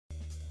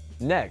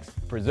Next,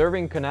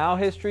 preserving canal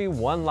history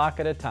one lock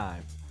at a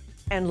time.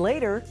 And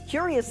later,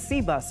 Curious Sea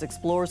Bus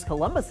explores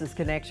Columbus's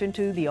connection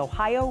to the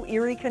Ohio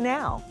Erie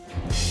Canal.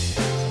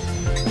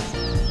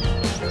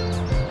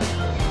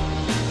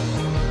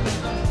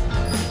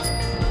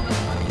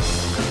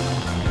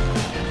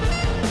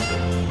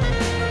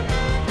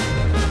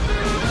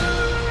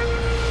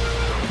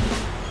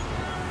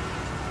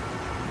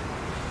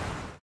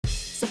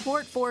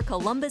 Support for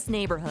Columbus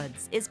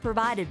neighborhoods is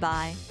provided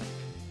by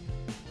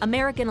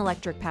American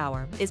Electric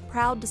Power is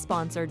proud to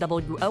sponsor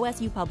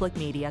WOSU Public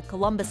Media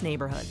Columbus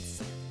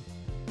Neighborhoods.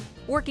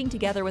 Working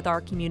together with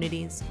our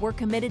communities, we're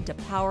committed to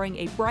powering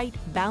a bright,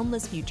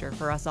 boundless future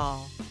for us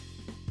all.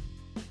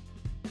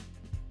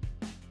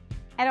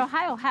 At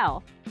Ohio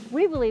Health,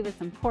 we believe it's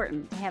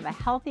important to have a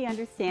healthy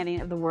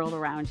understanding of the world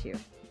around you.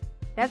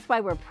 That's why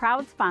we're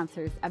proud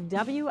sponsors of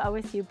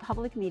WOSU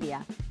Public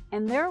Media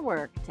and their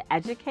work to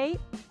educate,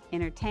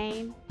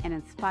 entertain, and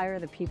inspire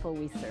the people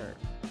we serve.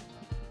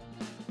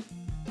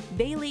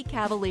 Bailey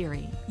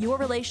Cavalieri, your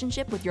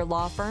relationship with your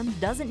law firm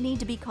doesn't need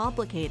to be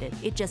complicated,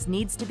 it just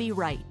needs to be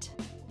right.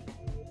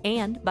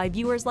 And by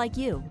viewers like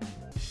you.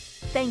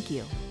 Thank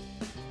you.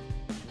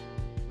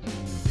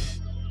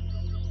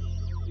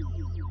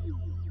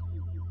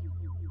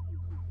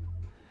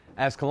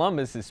 As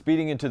Columbus is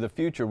speeding into the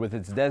future with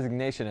its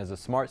designation as a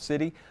smart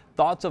city,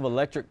 thoughts of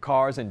electric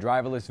cars and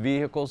driverless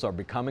vehicles are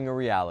becoming a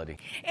reality.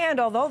 And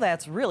although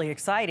that's really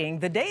exciting,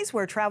 the days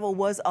where travel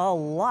was a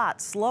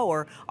lot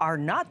slower are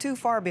not too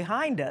far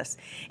behind us.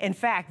 In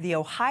fact, the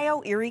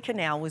Ohio Erie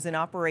Canal was in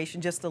operation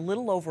just a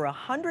little over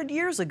 100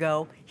 years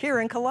ago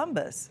here in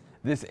Columbus.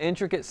 This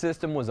intricate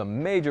system was a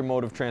major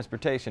mode of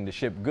transportation to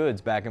ship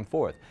goods back and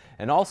forth,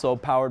 and also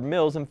powered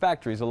mills and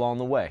factories along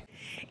the way.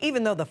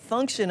 Even though the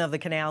function of the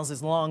canals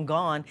is long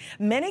gone,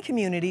 many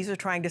communities are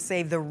trying to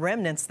save the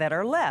remnants that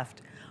are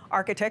left.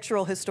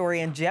 Architectural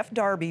historian Jeff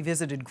Darbee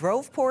visited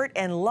Groveport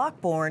and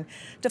Lockbourne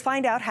to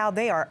find out how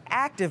they are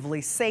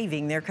actively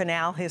saving their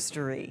canal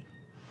history.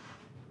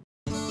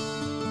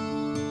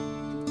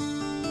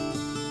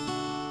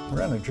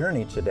 We're on a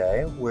journey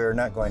today. We're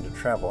not going to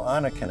travel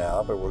on a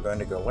canal, but we're going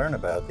to go learn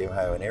about the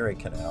Ohio and Erie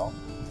Canal.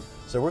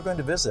 So we're going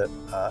to visit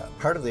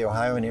part of the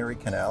Ohio and Erie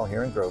Canal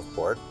here in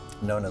Groveport,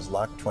 known as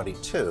Lock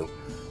 22.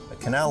 A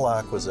canal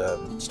lock was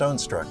a stone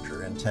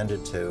structure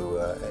intended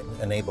to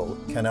enable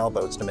canal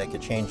boats to make a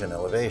change in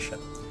elevation.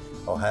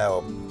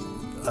 Ohio,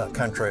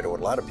 contrary to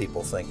what a lot of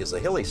people think, is a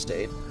hilly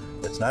state.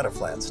 It's not a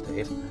flat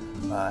state.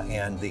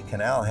 And the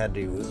canal had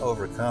to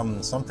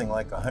overcome something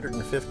like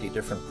 150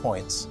 different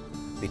points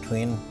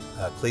between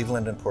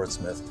Cleveland and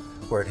Portsmouth,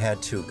 where it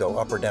had to go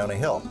up or down a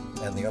hill.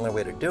 And the only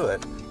way to do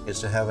it is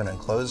to have an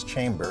enclosed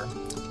chamber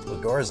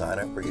with doors on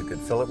it where you could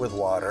fill it with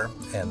water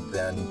and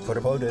then put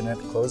a boat in it,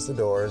 close the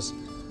doors,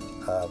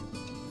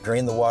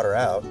 drain the water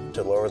out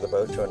to lower the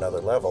boat to another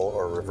level,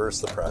 or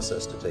reverse the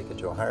process to take it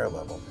to a higher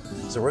level.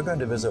 So we're going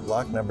to visit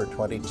lock number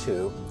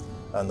 22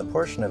 on the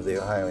portion of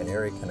the Ohio and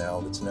Erie Canal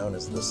that's known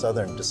as the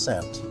Southern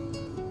Descent.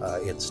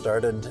 It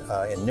started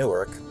in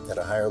Newark at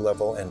a higher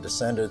level and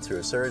descended through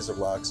a series of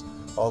locks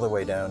all the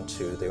way down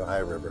to the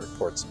Ohio River at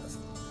Portsmouth.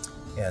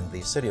 And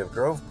the city of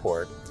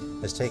Groveport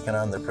has taken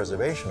on the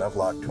preservation of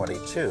Lock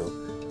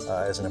 22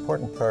 as an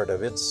important part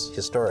of its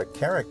historic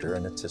character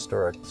and its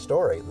historic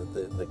story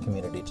that the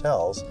community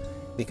tells,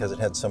 because it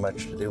had so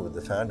much to do with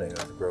the founding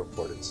of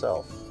Groveport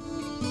itself.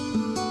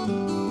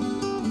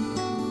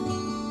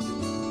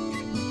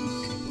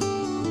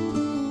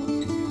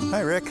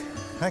 Hi, Rick.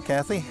 Hi,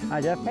 Kathy.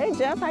 Hi, Jeff. Hey,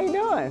 Jeff. How you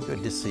doing?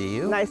 Good to see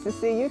you. Nice to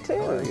see you, too.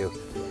 How are you?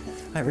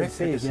 Hi, Rick.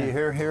 Good to see you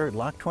here at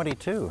Lock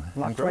 22.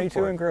 Lock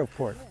 22 in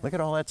Groveport. Look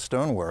at all that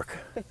stonework.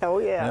 Oh,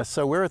 yeah.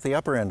 So we're at the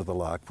upper end of the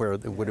lock, where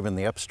it would have been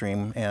the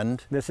upstream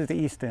end. This is the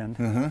east end.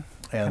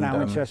 Mm-hmm. And Canal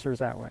Winchester is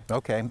that way.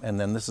 Okay, and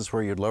then this is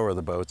where you'd lower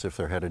the boats if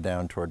they're headed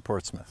down toward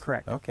Portsmouth.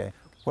 Correct. Okay.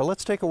 Well,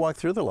 let's take a walk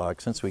through the lock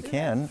since we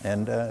can,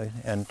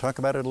 and talk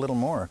about it a little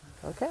more.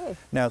 Okay.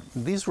 Now,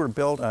 these were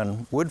built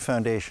on wood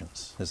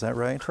foundations, is that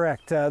right?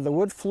 Correct. The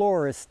wood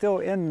floor is still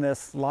in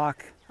this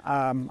lock.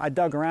 I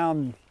dug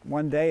around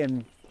one day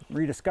and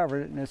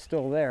rediscovered it, and it's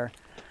still there.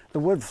 The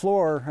wood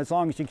floor, as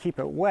long as you keep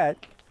it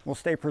wet, will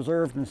stay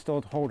preserved and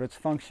still hold its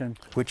function.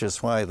 Which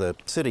is why the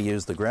city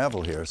used the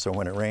gravel here, so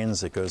when it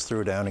rains it goes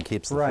through down and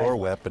keeps the floor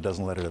wet but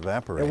doesn't let it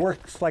evaporate. It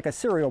works like a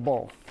cereal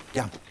bowl.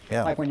 Yeah,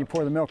 yeah. Like when you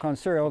pour the milk on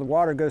cereal, the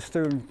water goes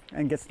through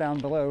and gets down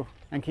below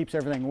and keeps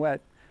everything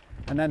wet.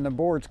 And then the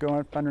boards go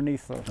up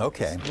underneath the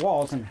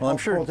walls and well, I'm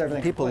sure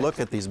everything people look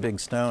at these big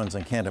stones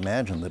and can't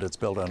imagine that it's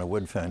built on a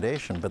wood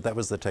foundation, but that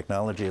was the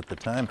technology at the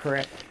time.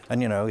 Correct.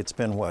 And you know, it's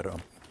been what,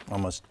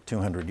 almost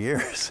 200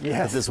 years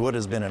that this wood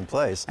has been in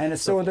place. And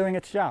it's still doing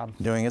its job.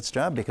 Doing its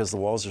job because the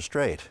walls are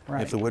straight.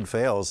 Right. If the wood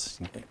fails,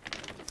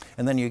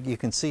 and then you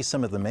can see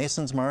some of the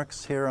mason's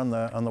marks here on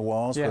the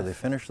walls where they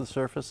finish the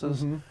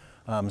surfaces. Mm-hmm.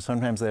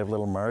 Sometimes they have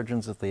little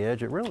margins at the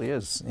edge. It really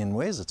is, in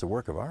ways, it's a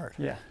work of art.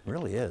 Yeah. It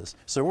really is.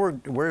 So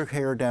we're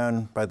here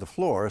down by the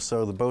floor,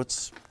 so the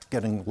boat's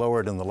getting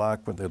lowered in the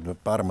lock, but the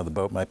bottom of the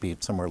boat might be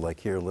somewhere like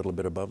here, a little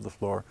bit above the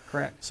floor.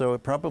 Correct. So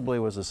it probably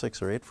was a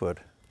 6 or 8 foot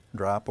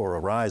drop or a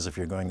rise if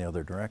you're going the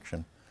other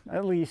direction.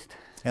 At least.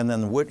 And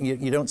then the wood,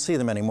 you don't see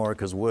them anymore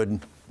because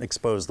wood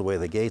exposed the way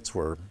the gates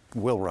were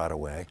will rot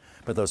away.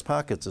 But those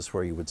pockets is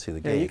where you would see the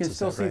gates. You can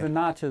still see the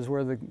notches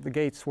where the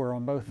gates were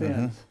on both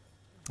ends.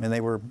 And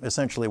they were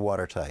essentially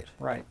watertight.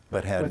 Right.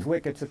 But had with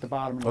wickets at the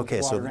bottom and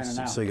okay, water in and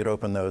out. so you'd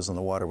open those and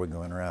the water would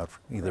go in or out,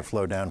 either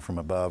flow down from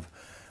above,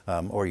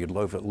 or you'd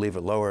leave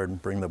it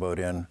lowered, bring the boat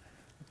in,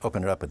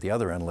 open it up at the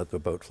other end, let the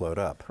boat float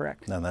up.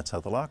 Correct. And that's how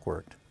the lock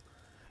worked.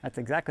 That's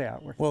exactly how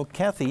it works. Well,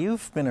 Kathy,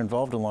 you've been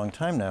involved a long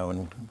time now,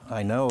 and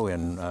I know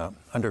in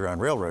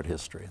Underground Railroad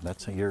history.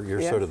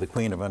 You're sort of the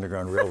queen of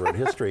Underground Railroad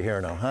history here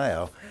in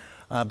Ohio.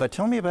 But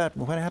tell me about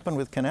what happened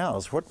with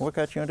canals. What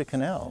got you into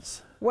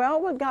canals?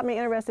 Well, what got me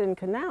interested in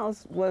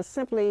canals was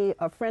simply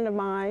a friend of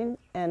mine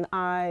and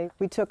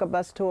we took a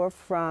bus tour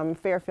from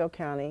Fairfield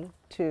County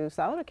to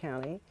Scioto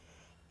County,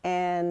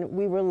 and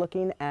we were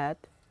looking at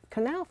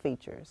canal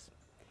features.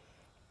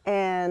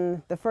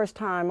 And the first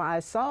time I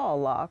saw a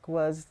lock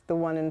was the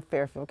one in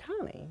Fairfield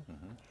County.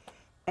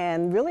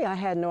 And really I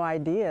had no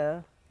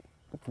idea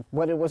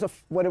what it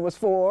was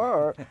for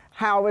or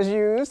how it was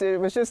used.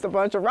 It was just a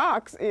bunch of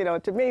rocks, you know,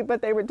 to me,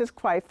 but they were just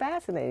quite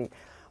fascinating.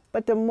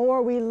 But the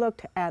more we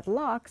looked at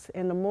locks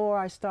and the more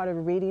I started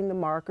reading the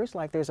markers,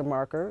 like there's a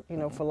marker, you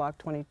know, for lock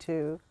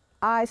 22,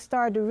 I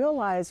started to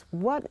realize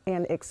what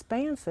an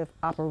expansive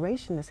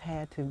operation this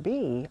had to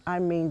be. I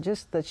mean,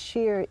 just the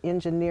sheer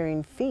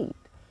engineering feat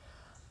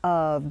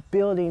of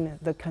building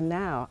the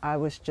canal, I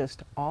was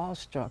just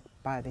awestruck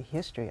by the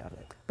history of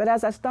it. But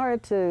as I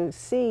started to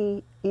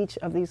see each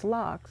of these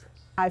locks,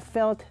 I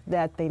felt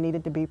that they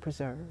needed to be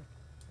preserved.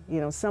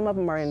 You know, some of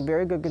them are in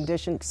very good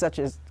condition, such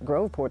as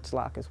Groveport's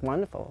lock is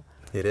wonderful.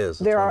 It is.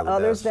 There are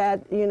others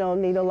that, you know,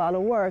 need a lot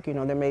of work. You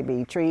know, there may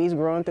be trees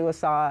growing through a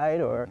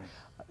side or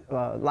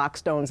lock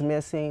stones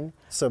missing.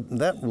 So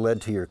that led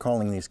to your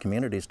calling these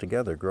communities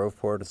together,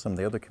 Groveport and some of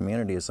the other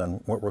communities, on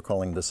what we're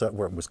calling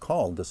what was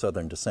called the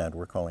Southern Descent.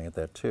 We're calling it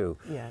that too.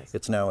 Yes.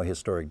 It's now a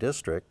historic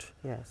district.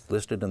 Yes.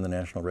 Listed in the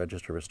National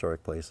Register of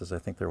Historic Places. I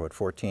think there are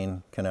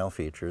 14 canal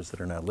features that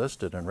are now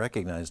listed and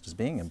recognized as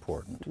being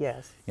important.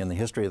 Yes. In the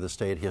history of the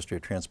state, history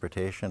of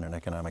transportation and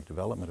economic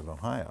development of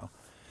Ohio.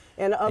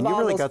 And you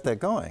really got that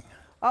going.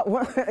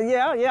 Well,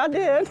 yeah, I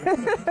did.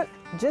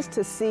 Just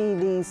to see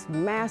these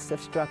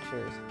massive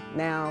structures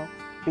now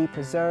be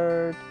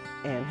preserved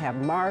and have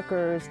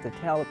markers that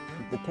tells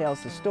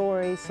the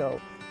story,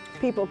 so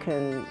people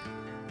can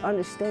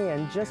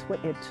understand just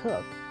what it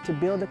took to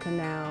build a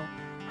canal,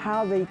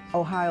 how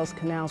Ohio's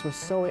canals were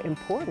so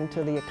important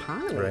to the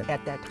economy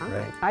at that time.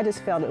 Right. I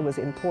just felt it was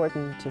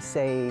important to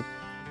save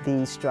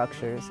these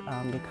structures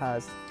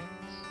because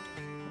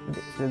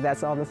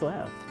that's all that's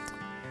left.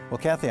 Well,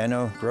 Kathy, I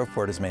know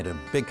Groveport has made a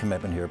big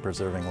commitment here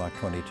preserving Lock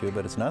 22,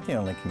 but it's not the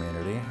only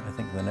community. I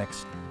think the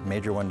next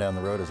major one down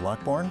the road is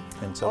Lockbourne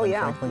in southern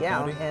Franklin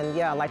County. And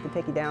I'd like to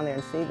take you down there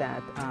and see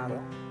that.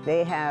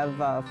 They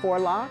have 4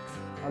 locks,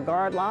 a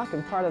guard lock,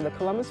 and part of the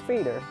Columbus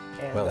feeder.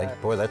 And, well,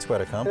 boy, that's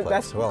quite a complex.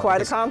 That's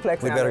quite a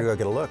complex. We better go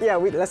get a look. Yeah,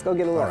 let's go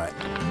get a look. All right.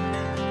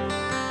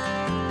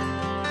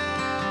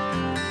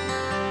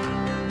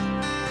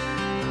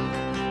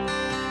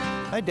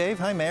 Hi, Dave.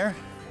 Hi, Mayor.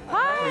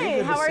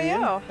 Hi, how are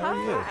you?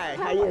 Hi,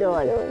 how you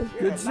doing?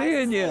 Good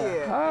seeing you.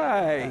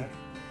 Hi.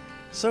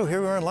 So here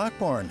we are in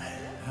Lockbourne,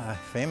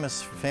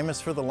 famous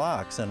for the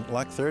locks, and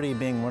Lock 30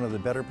 being one of the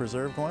better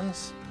preserved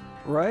ones.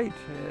 Right.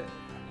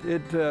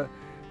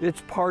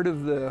 It's part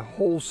of the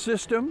whole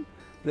system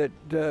that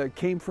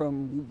came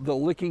from the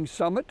Licking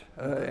Summit,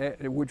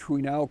 which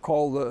we now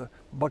call the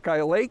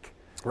Buckeye Lake,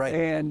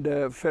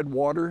 and fed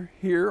water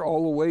here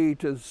all the way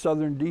to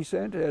southern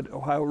descent at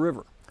Ohio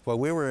River. Well,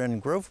 we were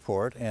in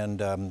Groveport, and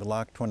the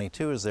Lock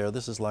 22 is there.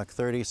 This is Lock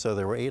 30, so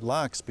there were 8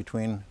 locks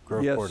between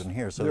Groveport and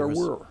here. So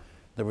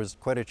there was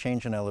quite a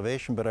change in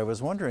elevation, but I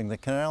was wondering, the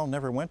canal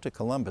never went to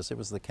Columbus. It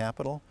was the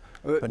capital,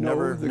 but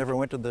never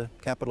went to the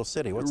capital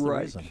city. What's the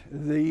reason?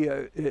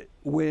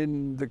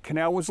 When the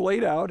canal was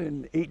laid out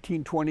in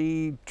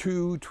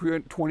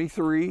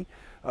 1822-23,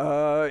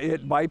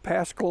 it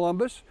bypassed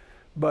Columbus,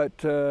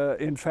 but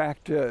in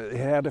fact, it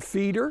had a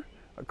feeder,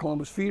 a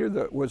Columbus feeder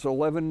that was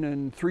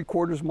 11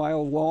 3/4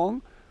 miles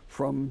long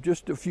from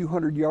just a few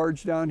hundred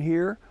yards down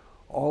here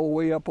all the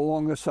way up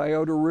along the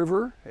Scioto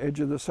River, edge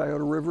of the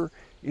Scioto River,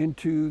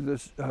 into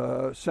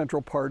the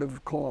central part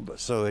of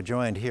Columbus. So it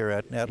joined here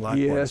at Lockbourne.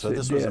 Yes, so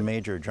this was a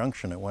major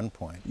junction at one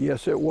point.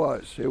 Yes, it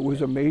was. It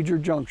was a major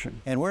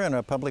junction. And we're in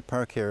a public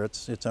park here.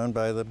 It's owned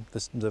by the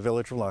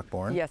village of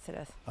Lockbourne. Yes, it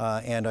is.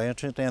 And I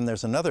understand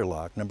there's another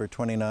lock. Number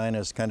 29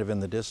 is kind of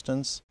in the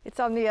distance. It's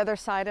on the other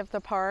side of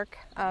the park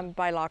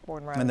by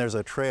Lockbourne Road. And there's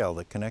a trail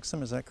that connects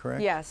them, is that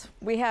correct? Yes.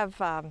 We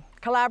have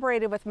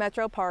collaborated with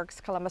Metro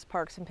Parks, Columbus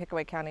Parks, and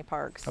Pickaway County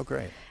Parks. Oh,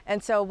 great.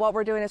 And so what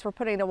we're doing is we're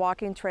putting a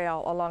walking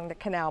trail along the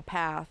canal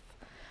path.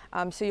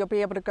 So you'll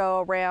be able to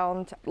go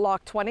around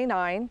Lock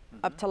 29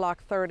 up to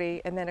Lock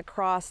 30 and then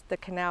across the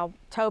canal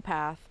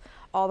towpath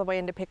all the way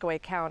into Pickaway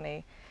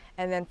County.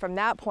 And then from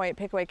that point,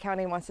 Pickaway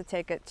County wants to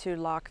take it to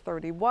Lock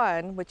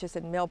 31, which is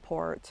in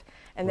Millport,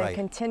 and then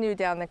continue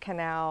down the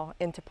canal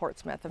into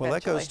Portsmouth eventually. Well,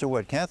 that goes to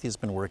what Kathy's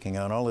been working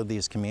on, all of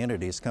these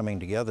communities coming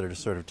together to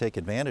sort of take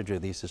advantage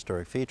of these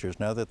historic features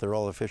now that they're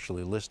all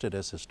officially listed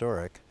as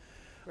historic,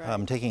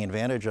 taking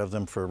advantage of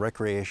them for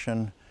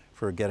recreation,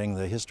 for getting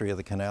the history of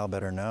the canal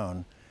better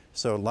known.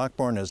 So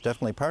Lockbourne is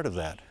definitely part of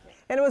that.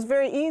 And it was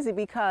very easy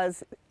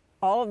because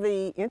all of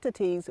the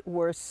entities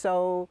were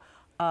so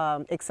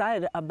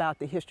excited about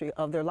the history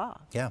of their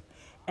lock. Yeah.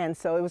 And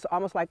so it was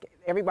almost like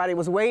everybody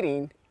was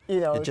waiting, you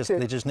know.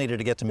 They just needed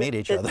to get to meet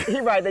each other.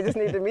 Right, they just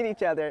needed to meet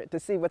each other to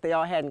see what they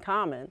all had in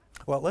common.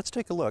 Well, let's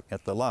take a look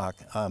at the lock.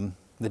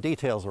 The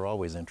details are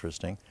always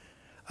interesting.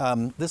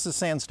 This is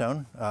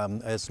sandstone,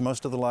 as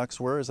most of the locks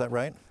were, is that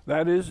right?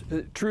 That is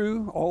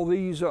true. All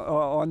these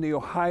on the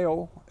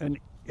Ohio and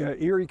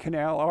Erie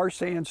Canal are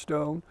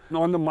sandstone.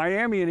 On the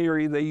Miami and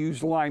Erie, they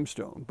use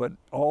limestone, but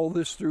all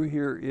this through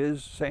here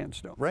is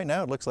sandstone. Right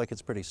now, it looks like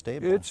it's pretty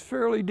stable. It's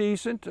fairly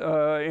decent,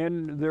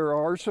 and there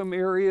are some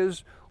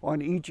areas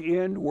on each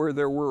end where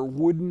there were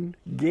wooden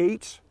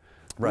gates,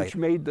 which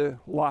made the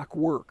lock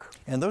work.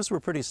 And those were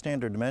pretty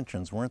standard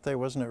dimensions, weren't they?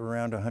 Wasn't it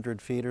around 100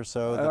 feet or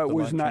so? That it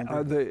was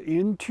not. The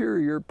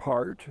interior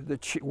part,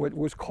 what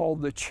was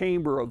called the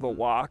chamber of the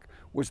lock,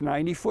 was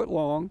 90 foot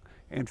long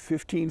and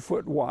 15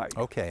 foot wide.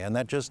 Okay, and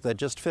that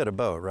just fit a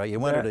boat, right? You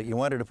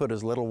wanted to put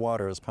as little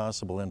water as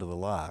possible into the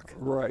lock,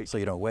 right? So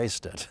you don't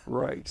waste it.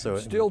 Right. So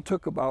it still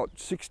took about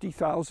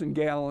 60,000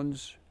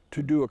 gallons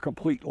to do a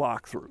complete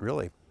lock through.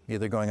 Really?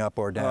 Either going up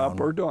or down?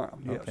 Up or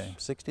down, yes. Okay,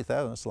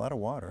 60,000, that's a lot of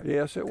water.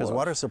 Yes, it was. Because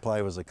water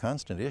supply was a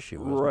constant issue,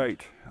 wasn't it?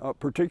 Right,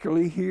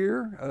 particularly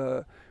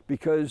here,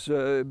 because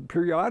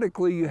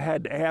periodically you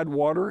had to add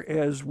water,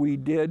 as we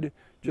did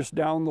just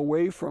down the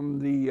way from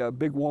the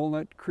Big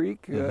Walnut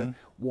Creek.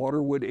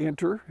 Water would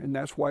enter, and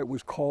that's why it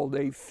was called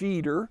a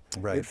feeder.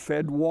 Right. It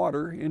fed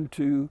water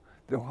into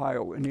the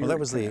Ohio and Erie Well, that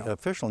was Canal. the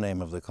official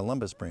name of the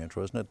Columbus branch,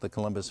 wasn't it? The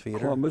Columbus Feeder?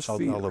 Columbus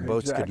Feeder, All the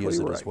boats could use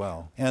it as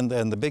well. And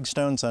then the big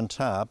stones on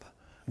top,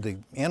 the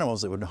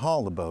animals that would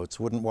haul the boats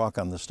wouldn't walk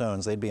on the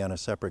stones. They'd be on a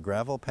separate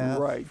gravel path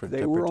to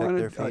protect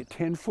their feet. A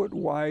 10-foot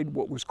wide,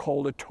 what was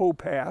called a tow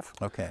path.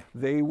 Okay.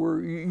 They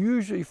were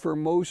usually, for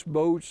most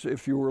boats,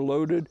 if you were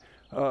loaded,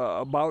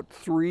 about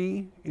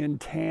 3 in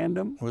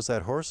tandem. Was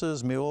that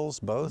horses,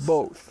 mules, both?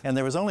 Both. And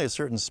there was only a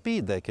certain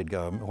speed they could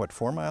go. What,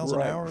 4 miles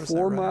an hour?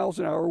 4 miles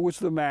an hour was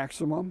the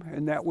maximum,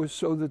 and that was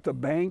so that the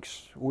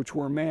banks, which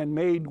were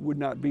man-made, would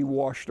not be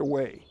washed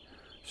away.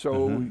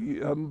 So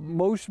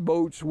most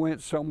boats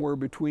went somewhere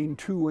between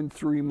 2 and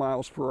 3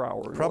 miles per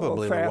hour.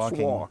 Probably a fast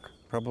walk.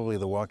 Probably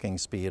the walking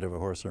speed of a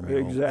horse or mule.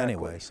 Exactly.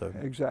 Anyway, so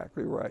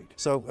exactly right.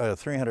 So a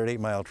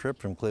 308-mile trip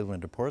from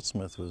Cleveland to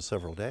Portsmouth was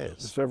several days.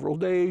 Several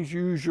days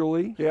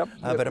usually. Yep.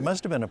 But it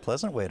must have been a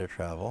pleasant way to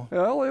travel.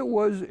 Well, it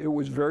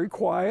was very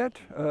quiet,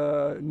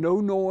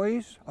 no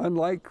noise,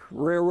 unlike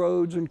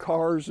railroads and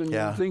cars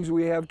and things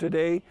we have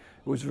today. It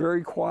was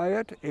very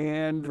quiet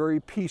and very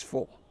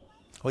peaceful.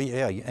 Well,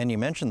 yeah, and you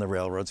mentioned the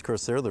railroads. Of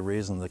course, they're the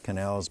reason the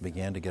canals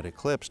began to get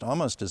eclipsed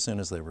almost as soon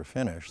as they were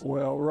finished.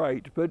 Well,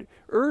 right. But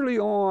early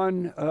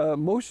on,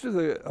 most of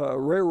the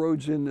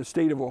railroads in the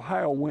state of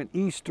Ohio went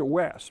east to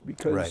west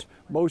because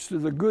most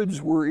of the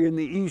goods were in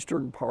the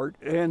eastern part,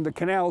 and the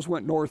canals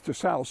went north to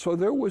south. So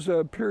there was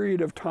a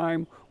period of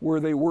time where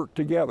they worked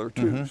together,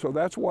 too. So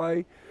that's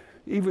why,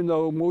 even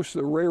though most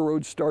of the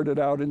railroads started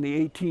out in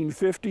the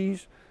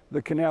 1850s,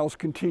 the canals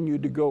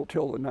continued to go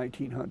till the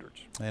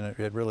 1900s. And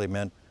it really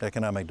meant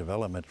economic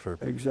development for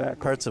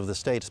parts of the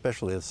state,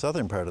 especially the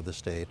southern part of the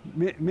state.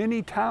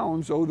 Many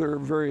towns owe their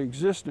very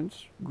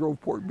existence,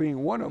 Groveport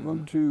being one of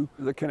them, to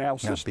the canal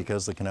system. Yes,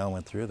 because the canal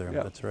went through there,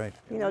 that's right.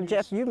 You know,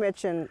 Jeff, you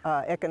mentioned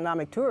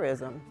economic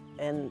tourism,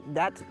 and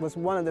that was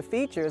one of the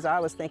features I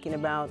was thinking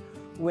about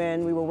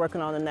when we were working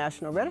on the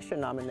National Register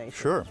nomination.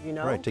 Sure, you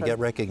know, right, to get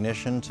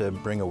recognition, to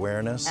bring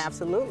awareness.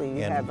 Absolutely,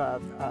 you have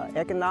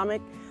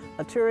economic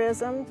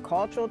tourism,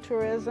 cultural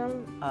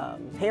tourism,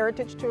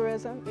 heritage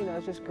tourism. You know,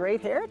 it's just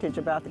great heritage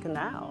about the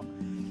canal.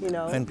 You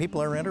know, and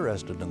people are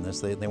interested in this.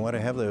 They want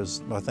to have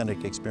those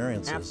authentic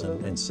experiences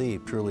and see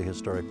truly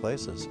historic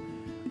places.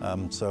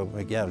 So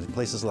yeah,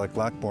 places like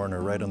Lockbourne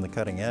are right on the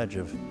cutting edge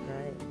of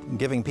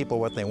giving people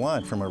what they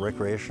want from a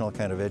recreational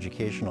kind of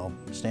educational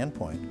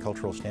standpoint,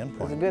 cultural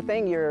standpoint. It's a good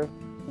thing you're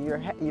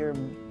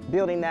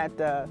building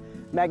that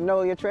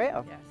Magnolia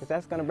Trail, because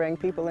that's going to bring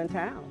people in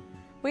town.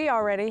 We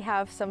already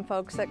have some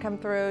folks that come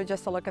through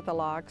just to look at the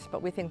locks,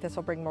 but we think this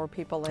will bring more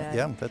people in.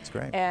 Yeah, that's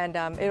great. And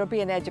it'll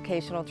be an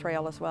educational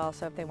trail as well,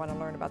 so if they want to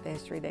learn about the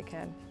history, they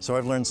can. So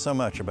I've learned so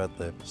much about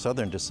the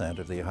southern descent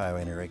of the Ohio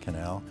and Erie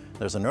Canal.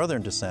 There's a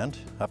northern descent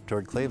up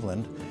toward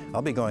Cleveland.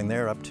 I'll be going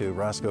there up to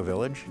Roscoe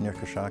Village near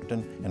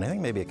Coshocton, and I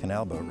think maybe a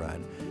canal boat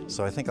ride.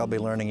 So I think I'll be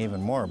learning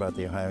even more about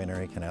the Ohio and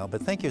Erie Canal.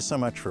 But thank you so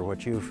much for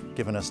what you've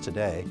given us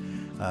today,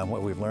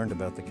 what we've learned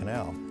about the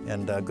canal.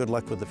 And good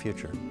luck with the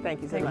future.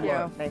 Thank you so much.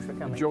 You. Thanks for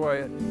coming. Enjoy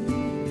it.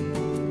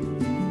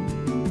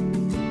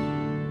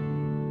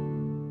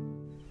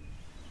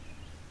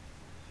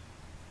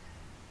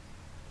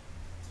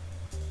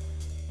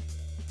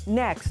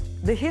 Next,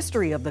 the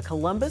history of the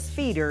Columbus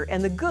feeder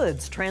and the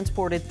goods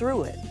transported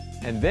through it.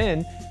 And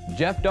then,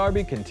 Jeff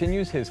Darbee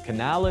continues his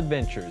canal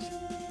adventures.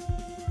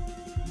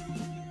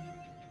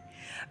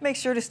 Make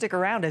sure to stick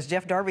around as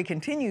Jeff Darbee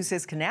continues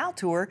his canal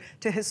tour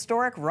to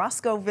historic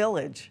Roscoe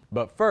Village.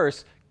 But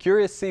first,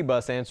 Curious Sea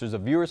Bus answers a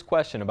viewer's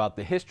question about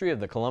the history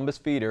of the Columbus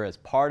feeder as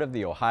part of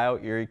the Ohio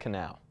Erie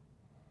Canal.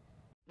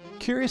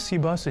 Curious Sea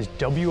Bus is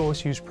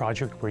WOSU's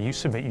project where you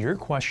submit your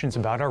questions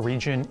about our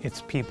region,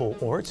 its people,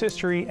 or its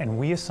history, and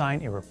we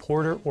assign a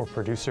reporter or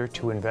producer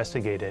to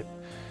investigate it.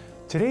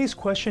 Today's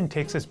question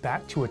takes us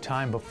back to a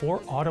time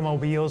before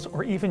automobiles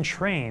or even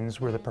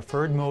trains were the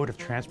preferred mode of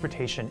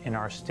transportation in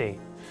our state.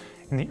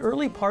 In the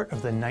early part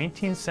of the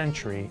 19th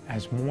century,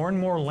 as more and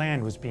more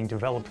land was being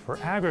developed for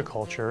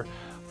agriculture,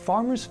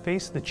 farmers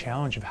faced the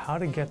challenge of how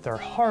to get their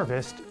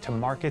harvest to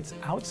markets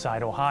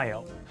outside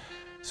Ohio.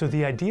 So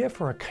the idea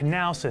for a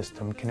canal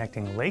system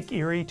connecting Lake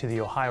Erie to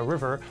the Ohio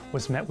River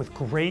was met with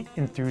great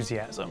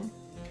enthusiasm.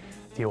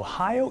 The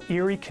Ohio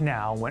Erie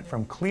Canal went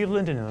from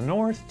Cleveland in the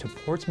north to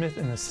Portsmouth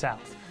in the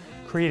south,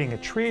 creating a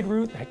trade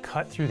route that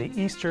cut through the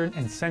eastern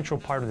and central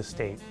part of the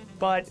state,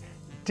 but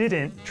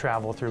didn't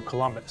travel through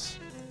Columbus.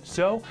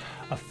 So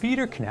a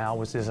feeder canal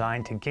was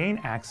designed to gain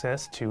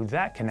access to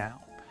that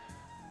canal.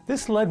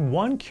 This led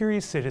one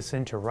curious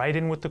citizen to write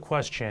in with the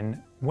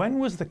question, when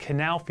was the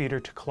canal feeder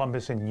to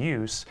Columbus in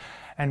use,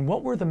 and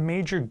what were the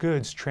major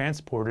goods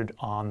transported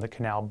on the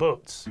canal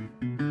boats?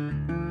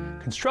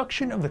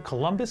 Construction of the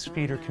Columbus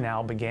feeder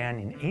canal began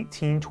in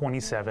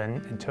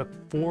 1827 and took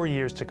 4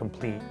 years to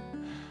complete.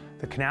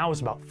 The canal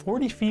was about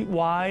 40 feet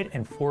wide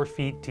and 4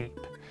 feet deep.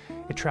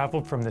 It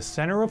traveled from the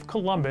center of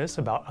Columbus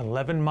about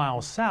 11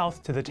 miles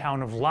south to the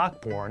town of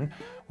Lockbourne,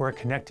 where it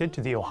connected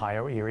to the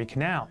Ohio Erie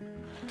Canal.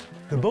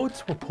 The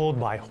boats were pulled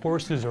by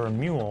horses or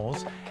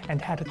mules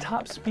and had a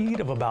top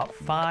speed of about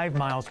 5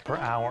 miles per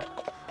hour.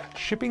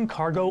 Shipping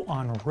cargo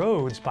on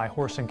roads by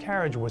horse and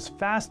carriage was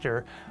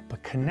faster,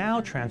 but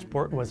canal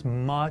transport was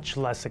much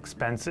less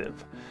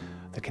expensive.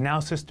 The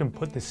canal system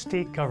put the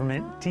state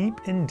government deep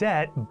in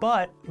debt,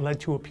 but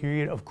led to a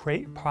period of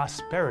great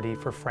prosperity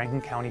for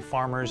Franklin County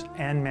farmers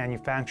and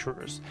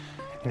manufacturers.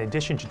 In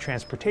addition to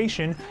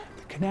transportation,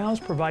 the canals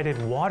provided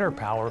water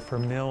power for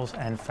mills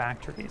and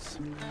factories.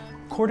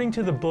 According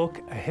to the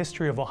book A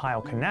History of Ohio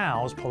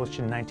Canals, published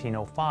in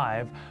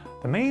 1905,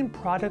 the main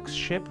products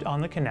shipped on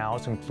the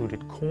canals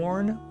included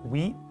corn,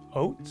 wheat,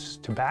 oats,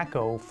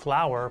 tobacco,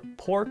 flour,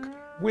 pork,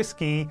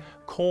 whiskey,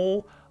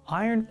 coal,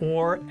 iron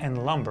ore,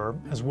 and lumber,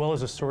 as well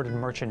as assorted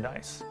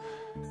merchandise.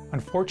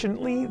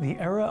 Unfortunately, the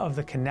era of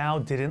the canal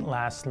didn't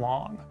last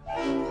long.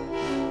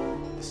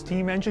 The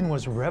steam engine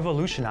was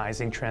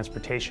revolutionizing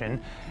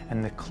transportation,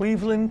 and the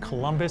Cleveland,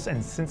 Columbus,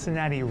 and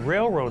Cincinnati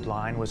Railroad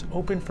line was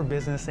open for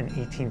business in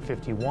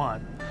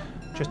 1851.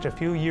 Just a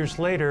few years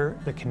later,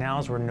 the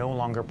canals were no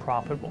longer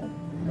profitable.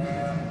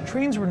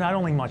 Trains were not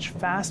only much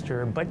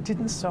faster, but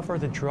didn't suffer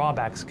the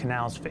drawbacks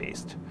canals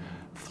faced.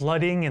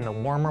 Flooding in the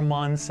warmer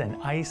months and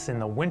ice in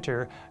the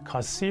winter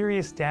caused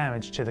serious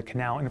damage to the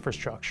canal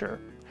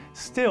infrastructure.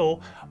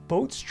 Still,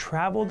 boats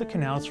traveled the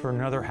canals for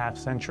another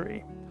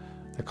half-century.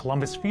 The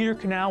Columbus Feeder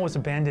Canal was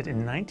abandoned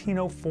in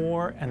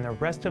 1904, and the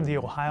rest of the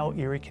Ohio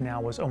Erie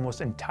Canal was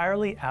almost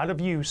entirely out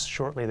of use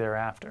shortly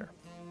thereafter.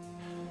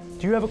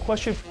 Do you have a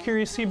question for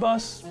Curious Sea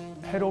Bus?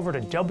 Head over to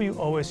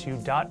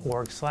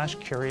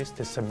wosu.org/curious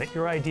to submit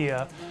your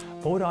idea,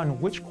 vote on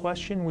which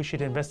question we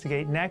should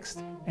investigate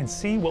next, and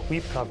see what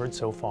we've covered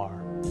so far.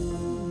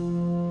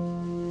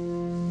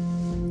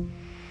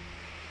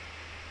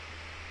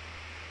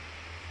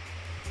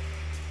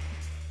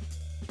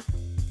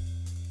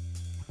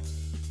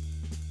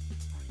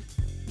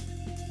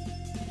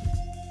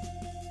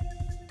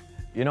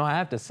 You know, I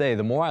have to say,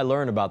 the more I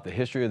learn about the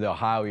history of the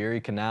Ohio Erie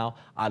Canal,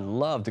 I'd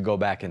love to go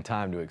back in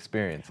time to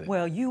experience it.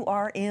 Well, you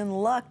are in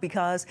luck,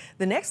 because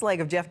the next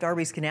leg of Jeff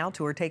Darbee's canal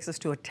tour takes us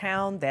to a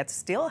town that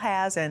still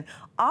has an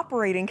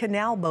operating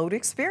canal boat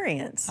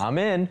experience. I'm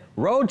in.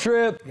 Road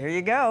trip. Here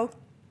you go.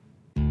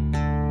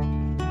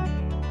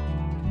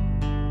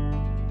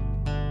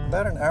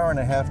 About an hour and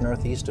a half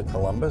northeast of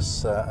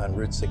Columbus on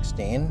Route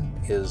 16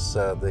 is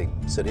the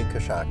city of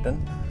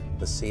Coshocton,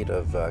 the seat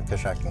of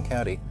Coshocton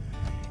County.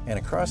 And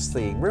across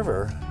the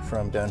river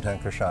from downtown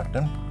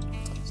Coshocton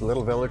is a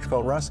little village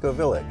called Roscoe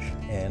Village.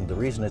 And the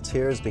reason it's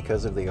here is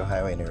because of the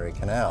Ohio and Erie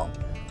Canal.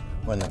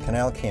 When the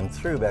canal came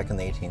through back in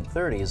the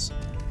 1830s,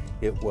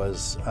 it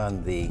was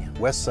on the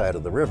west side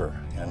of the river,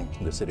 and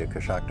the city of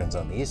Coshocton's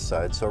on the east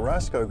side. So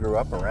Roscoe grew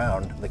up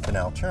around the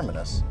canal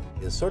terminus.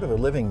 It's sort of a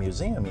living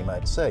museum, you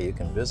might say. You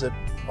can visit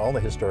all the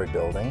historic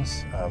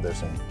buildings. There's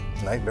some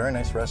very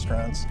nice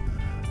restaurants,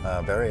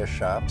 various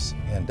shops,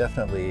 and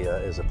definitely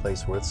is a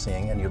place worth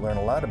seeing, and you learn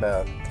a lot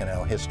about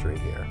canal history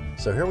here.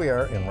 So here we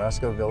are in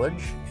Roscoe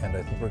Village, and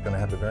I think we're going to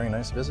have a very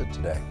nice visit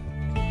today.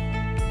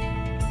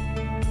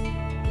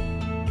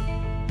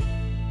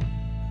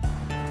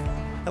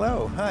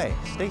 Hello, hi. Hi,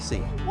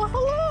 Stacy. Well,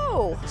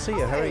 hello. See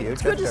you. How are you?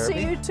 It's Jeff good to Darbee.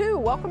 see you too.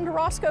 Welcome to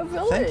Roscoe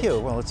Village. Thank you.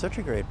 Well, it's such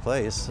a great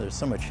place. There's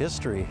so much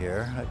history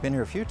here. I've been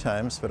here a few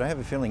times, but I have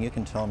a feeling you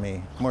can tell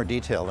me more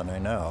detail than I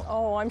know.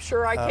 Oh, I'm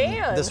sure I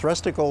can. This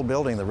rustic old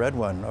building, the red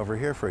one over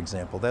here, for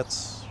example,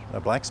 that's a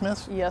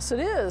blacksmith? Yes, it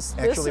is.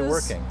 Actually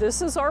working.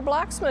 This is our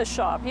blacksmith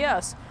shop,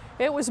 yes.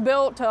 It was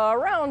built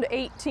around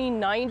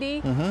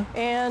 1890,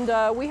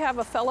 and we have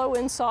a fellow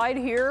inside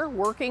here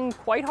working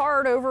quite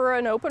hard over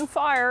an open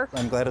fire.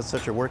 I'm glad it's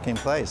such a working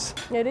place.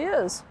 It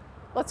is.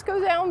 Let's go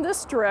down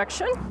this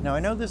direction. Now, I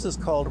know this is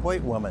called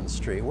White Woman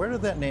Street. Where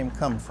did that name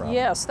come from?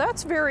 Yes,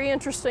 that's very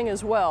interesting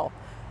as well.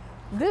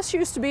 This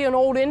used to be an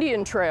old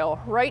Indian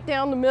trail right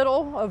down the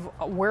middle of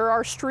where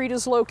our street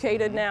is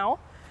located now.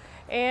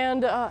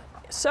 And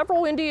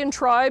several Indian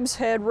tribes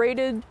had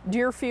raided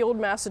Deerfield,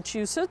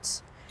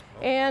 Massachusetts,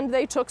 and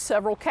they took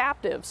several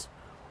captives.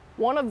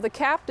 One of the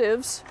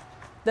captives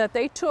that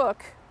they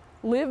took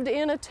lived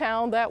in a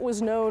town that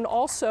was known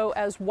also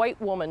as White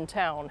Woman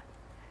Town.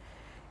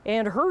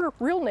 And her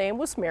real name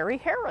was Mary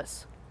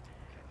Harris.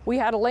 We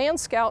had a land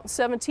scout in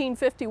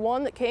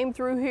 1751 that came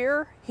through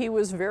here. He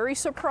was very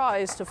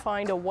surprised to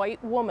find a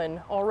white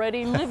woman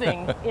already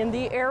living in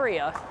the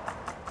area.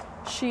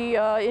 She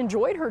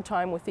enjoyed her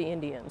time with the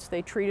Indians.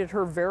 They treated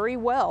her very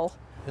well.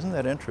 Isn't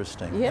that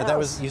interesting?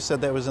 Yes. You said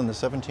that was in the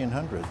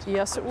 1700s.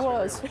 Yes, it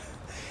was.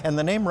 And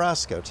the name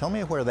Roscoe, tell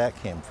me where that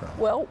came from.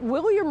 Well,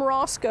 William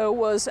Roscoe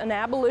was an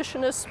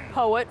abolitionist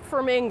poet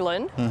from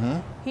England.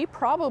 He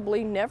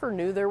probably never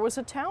knew there was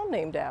a town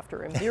named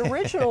after him. The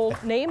original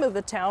name of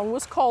the town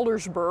was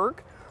Caldersburg.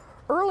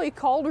 Early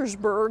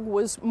Caldersburg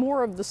was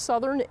more of the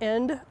southern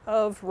end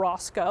of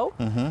Roscoe.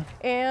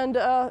 And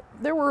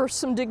there were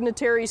some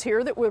dignitaries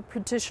here that were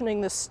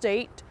petitioning the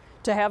state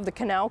to have the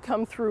canal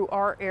come through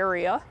our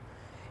area.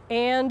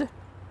 And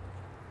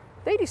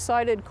they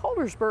decided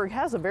Caldersburg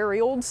has a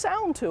very old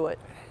sound to it.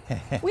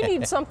 We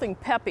need something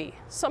peppy,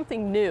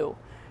 something new.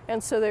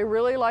 And so they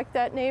really liked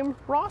that name,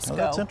 Roscoe. Oh,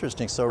 that's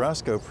interesting. So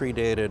Roscoe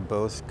predated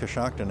both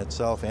Coshocton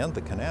itself and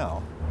the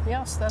canal.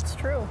 Yes, that's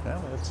true.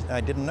 Well, I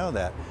didn't know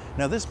that.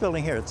 Now this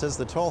building here, it says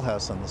the toll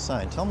house on the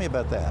sign. Tell me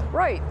about that.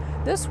 Right.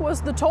 This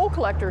was the toll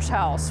collector's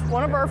house.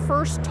 One of our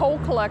first toll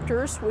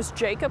collectors was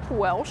Jacob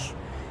Welsh.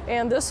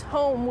 And this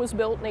home was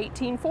built in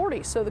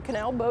 1840, so the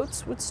canal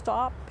boats would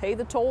stop, pay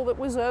the toll that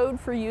was owed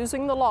for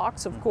using the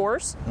locks, of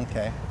course.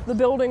 Okay. The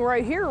building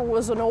right here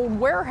was an old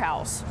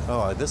warehouse.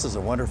 Oh, this is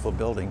a wonderful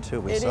building too.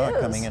 We It saw is. it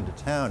coming into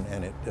town,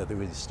 and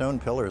the stone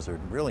pillars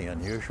are really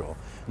unusual.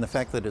 And the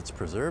fact that it's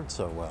preserved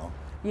so well.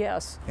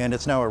 Yes. And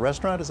it's now a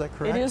restaurant, is that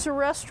correct? It is a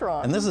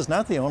restaurant. And this is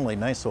not the only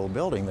nice old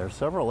building. There are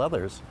several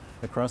others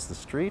across the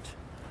street.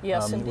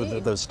 Yes, indeed.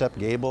 With those step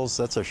gables,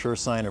 that's a sure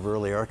sign of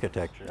early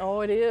architecture. Oh,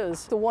 it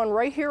is. The one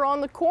right here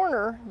on the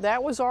corner,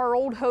 that was our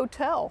old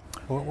hotel.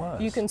 Oh, it was.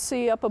 You can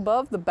see up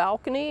above the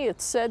balcony.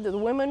 It's said that the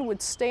women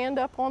would stand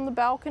up on the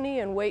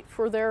balcony and wait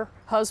for their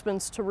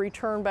husbands to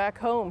return back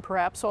home,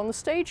 perhaps on the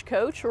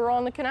stagecoach or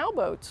on the canal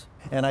boats.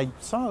 And I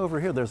saw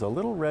over here, there's a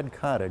little red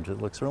cottage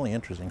that looks really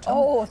interesting.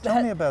 Tell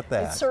me about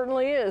that. It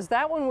certainly is.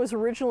 That one was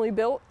originally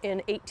built in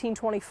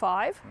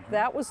 1825.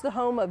 That was the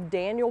home of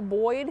Daniel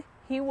Boyd.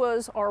 He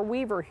was our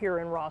weaver here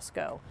in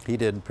Roscoe. He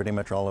did pretty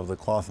much all of the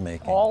cloth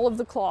making. All of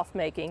the cloth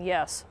making,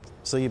 yes.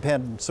 So you've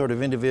had sort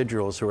of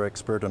individuals who are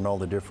expert on all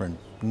the different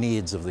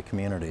needs of the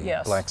community.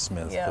 Yes.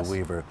 Blacksmith, Yes. the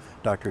weaver,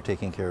 doctor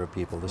taking care of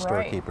people, the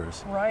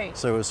storekeepers. Right.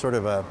 So it was sort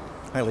of a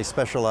highly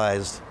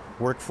specialized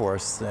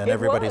workforce, and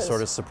everybody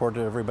sort of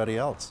supported everybody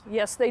else.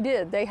 Yes, they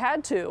did. They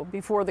had to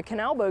before the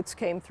canal boats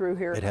came through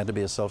here. It had to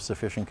be a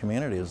self-sufficient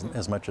community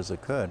as much as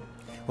it could.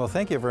 Well,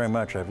 thank you very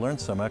much. I've learned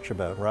so much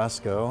about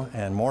Roscoe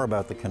and more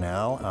about the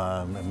canal,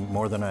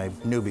 more than I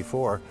knew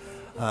before.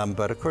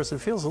 But of course, it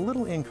feels a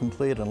little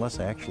incomplete unless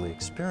I actually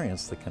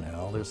experience the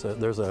canal.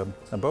 There's a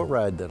boat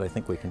ride that I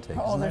think we can take.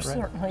 Oh, Isn't there that right?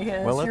 certainly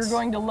is. Well, You're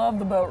going to love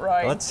the boat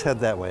ride. Let's head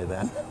that way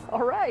then.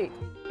 All right.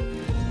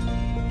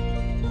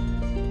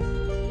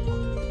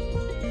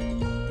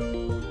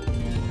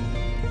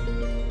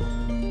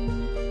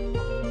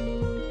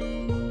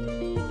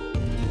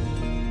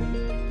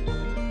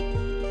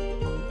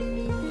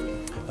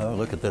 Oh,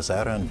 look at this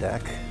out on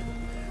deck,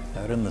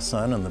 out in the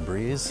sun and the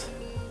breeze.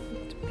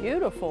 It's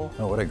beautiful.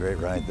 Oh, what a great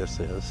ride this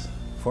is.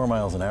 4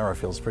 miles an hour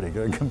feels pretty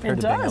good compared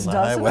It to being on does, the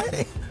doesn't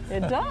highway.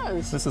 It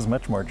does. This is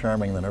much more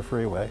charming than a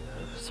freeway.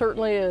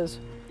 Certainly is.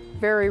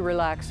 Very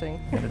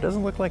relaxing. And it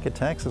doesn't look like it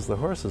taxes the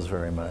horses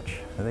very much.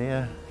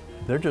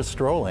 They're just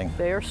strolling.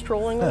 They are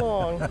strolling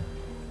along.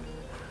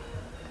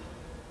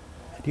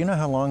 Do you know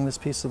how long this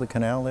piece of the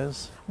canal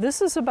is?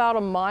 This is about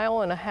 1.5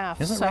 miles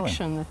Is it really?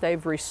 section that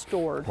they've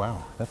restored.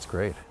 Wow, that's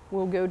great.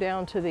 We'll go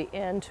down to the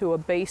end to a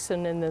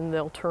basin, and then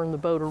they'll turn the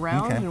boat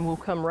around, Okay. and we'll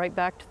come right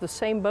back to the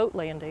same boat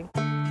landing.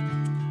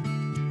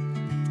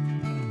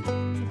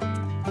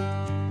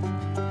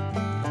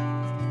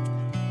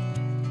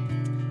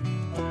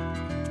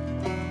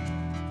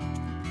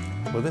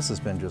 Well, this has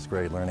been just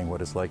great learning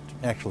what it's like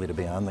actually to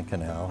be on the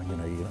canal. You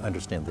know, you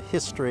understand the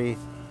history,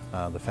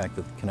 The fact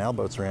that the canal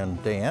boats ran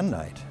day and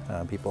night.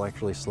 People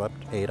actually slept,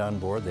 ate on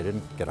board. They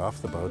didn't get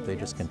off the boat. They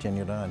just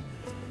continued on.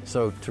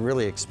 So to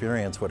really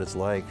experience what it's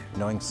like,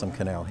 knowing some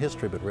canal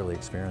history, but really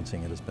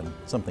experiencing it has been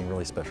something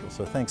really special.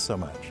 So thanks so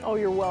much. Oh,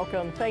 you're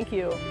welcome. Thank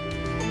you.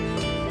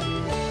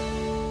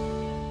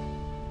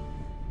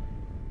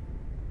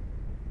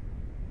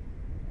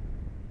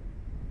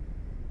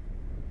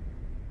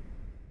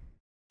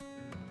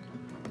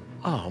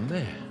 Oh,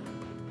 man.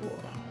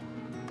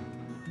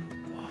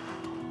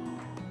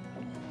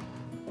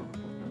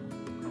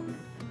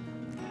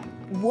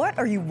 What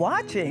are you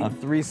watching? A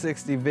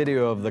 360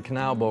 video of the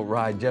canal boat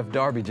ride Jeff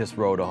Darbee just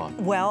rode on.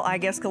 Well, I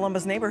guess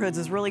Columbus Neighborhoods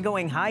is really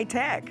going high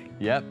tech.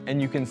 Yep,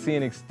 and you can see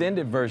an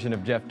extended version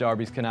of Jeff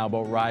Darbee's canal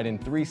boat ride in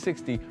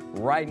 360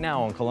 right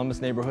now on Columbus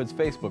Neighborhoods'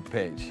 Facebook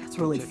page. It's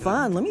really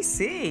fun. Let me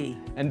see.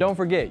 And don't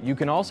forget, you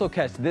can also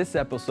catch this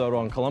episode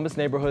on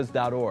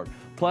columbusneighborhoods.org.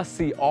 Plus,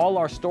 see all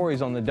our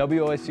stories on the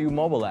WOSU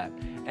mobile app.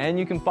 And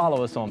you can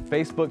follow us on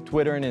Facebook,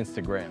 Twitter, and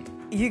Instagram.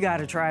 You got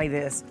to try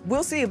this.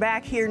 We'll see you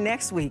back here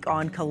next week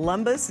on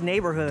Columbus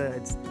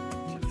Neighborhoods.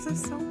 This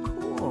is so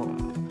cool.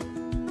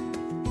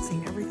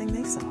 Seeing everything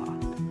they saw.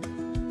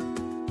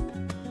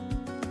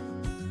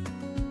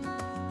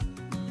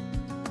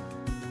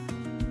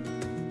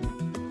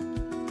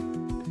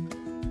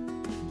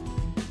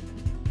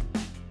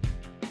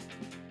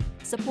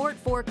 Support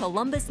for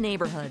Columbus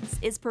Neighborhoods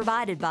is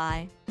provided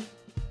by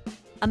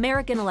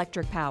American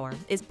Electric Power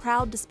is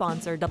proud to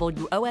sponsor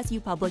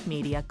WOSU Public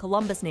Media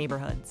Columbus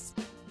Neighborhoods.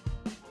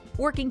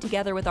 Working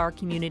together with our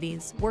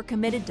communities, we're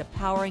committed to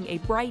powering a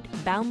bright,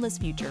 boundless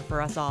future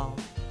for us all.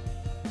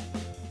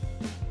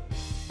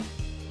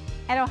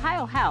 At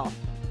Ohio Health,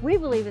 we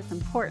believe it's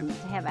important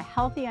to have a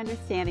healthy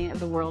understanding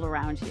of the world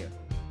around you.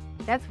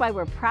 That's why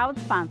we're proud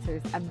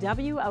sponsors of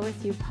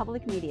WOSU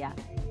Public Media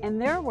and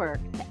their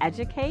work to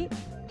educate,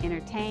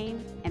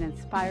 entertain, and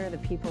inspire the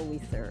people we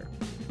serve.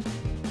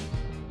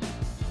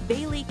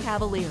 Bailey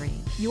Cavalieri,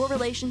 your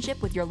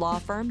relationship with your law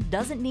firm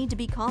doesn't need to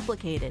be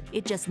complicated,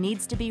 it just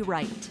needs to be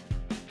right.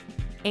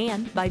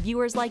 And by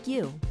viewers like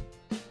you.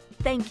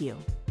 Thank you.